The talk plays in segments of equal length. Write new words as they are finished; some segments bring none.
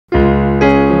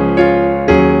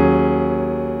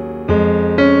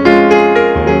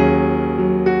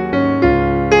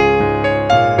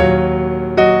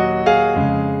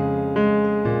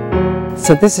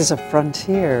So this is a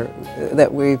frontier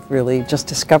that we've really just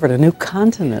discovered, a new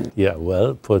continent. Yeah,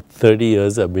 well, for 30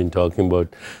 years I've been talking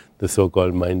about the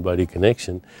so-called mind-body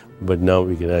connection, but now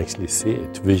we can actually see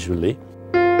it visually.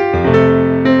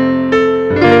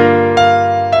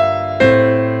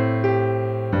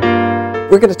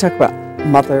 We're going to talk about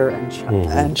mother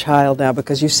and child now,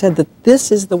 because you said that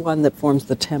this is the one that forms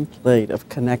the template of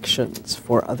connections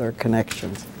for other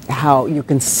connections. How you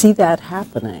can see that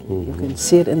happening. You can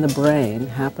see it in the brain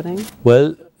happening.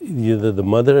 Well, the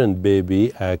mother and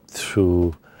baby act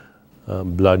through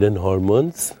blood and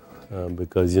hormones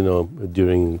because,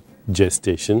 during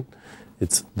gestation,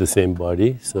 it's the same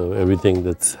body. So everything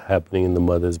that's happening in the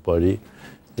mother's body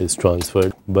is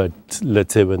transferred. But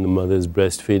let's say when the mother is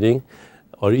breastfeeding,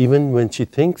 or even when she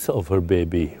thinks of her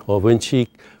baby, or when she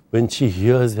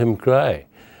hears him cry,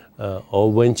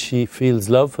 or when she feels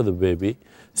love for the baby,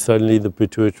 suddenly the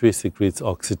pituitary secretes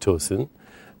oxytocin,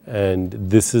 and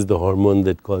this is the hormone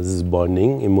that causes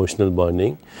bonding, emotional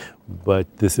bonding. But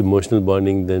this emotional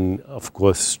bonding then, of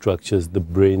course, structures the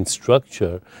brain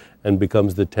structure and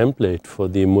becomes the template for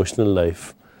the emotional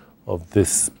life of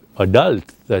this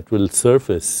adult that will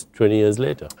surface 20 years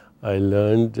later. I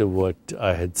learned what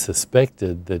I had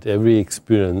suspected, that every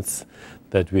experience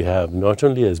that we have, not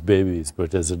only as babies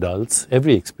but as adults,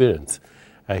 every experience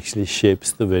actually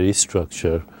shapes the very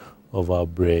structure of our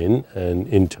brain and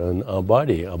in turn our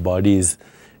body. Our body is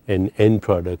an end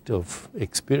product of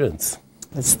experience.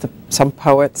 Some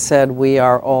poet said, we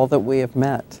are all that we have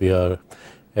met. We are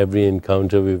every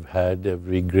encounter we've had,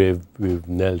 every grave we've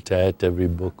knelt at, every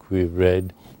book we've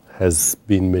read has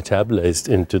been metabolized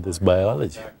into this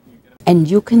biology. And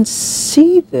you can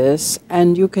see this,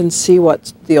 and you can see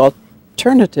what the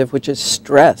alternative, which is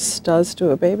stress, does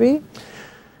to a baby?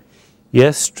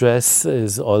 Yes, stress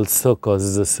also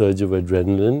causes a surge of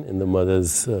adrenaline in the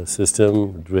mother's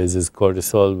system. It raises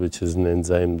cortisol, which is an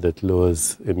enzyme that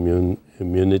lowers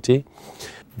immunity.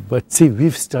 But see,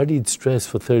 we've studied stress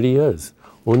for 30 years.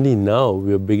 Only now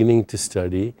we're beginning to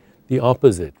study the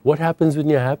opposite. What happens when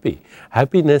you're happy?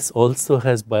 Happiness also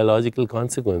has biological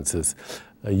consequences.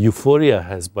 Euphoria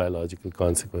has biological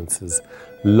consequences.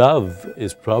 Love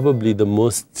is probably the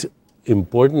most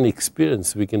important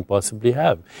experience we can possibly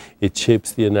have. It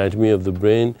shapes the anatomy of the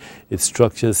brain, it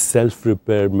structures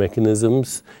self-repair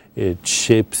mechanisms, it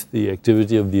shapes the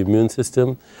activity of the immune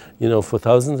system. For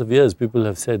thousands of years, people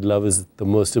have said love is the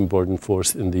most important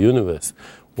force in the universe.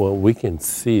 Well, we can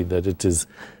see that it is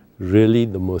really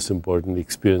the most important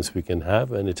experience we can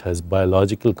have, and it has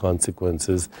biological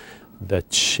consequences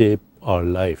that shape our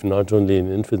life, not only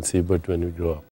in infancy, but when we grow up.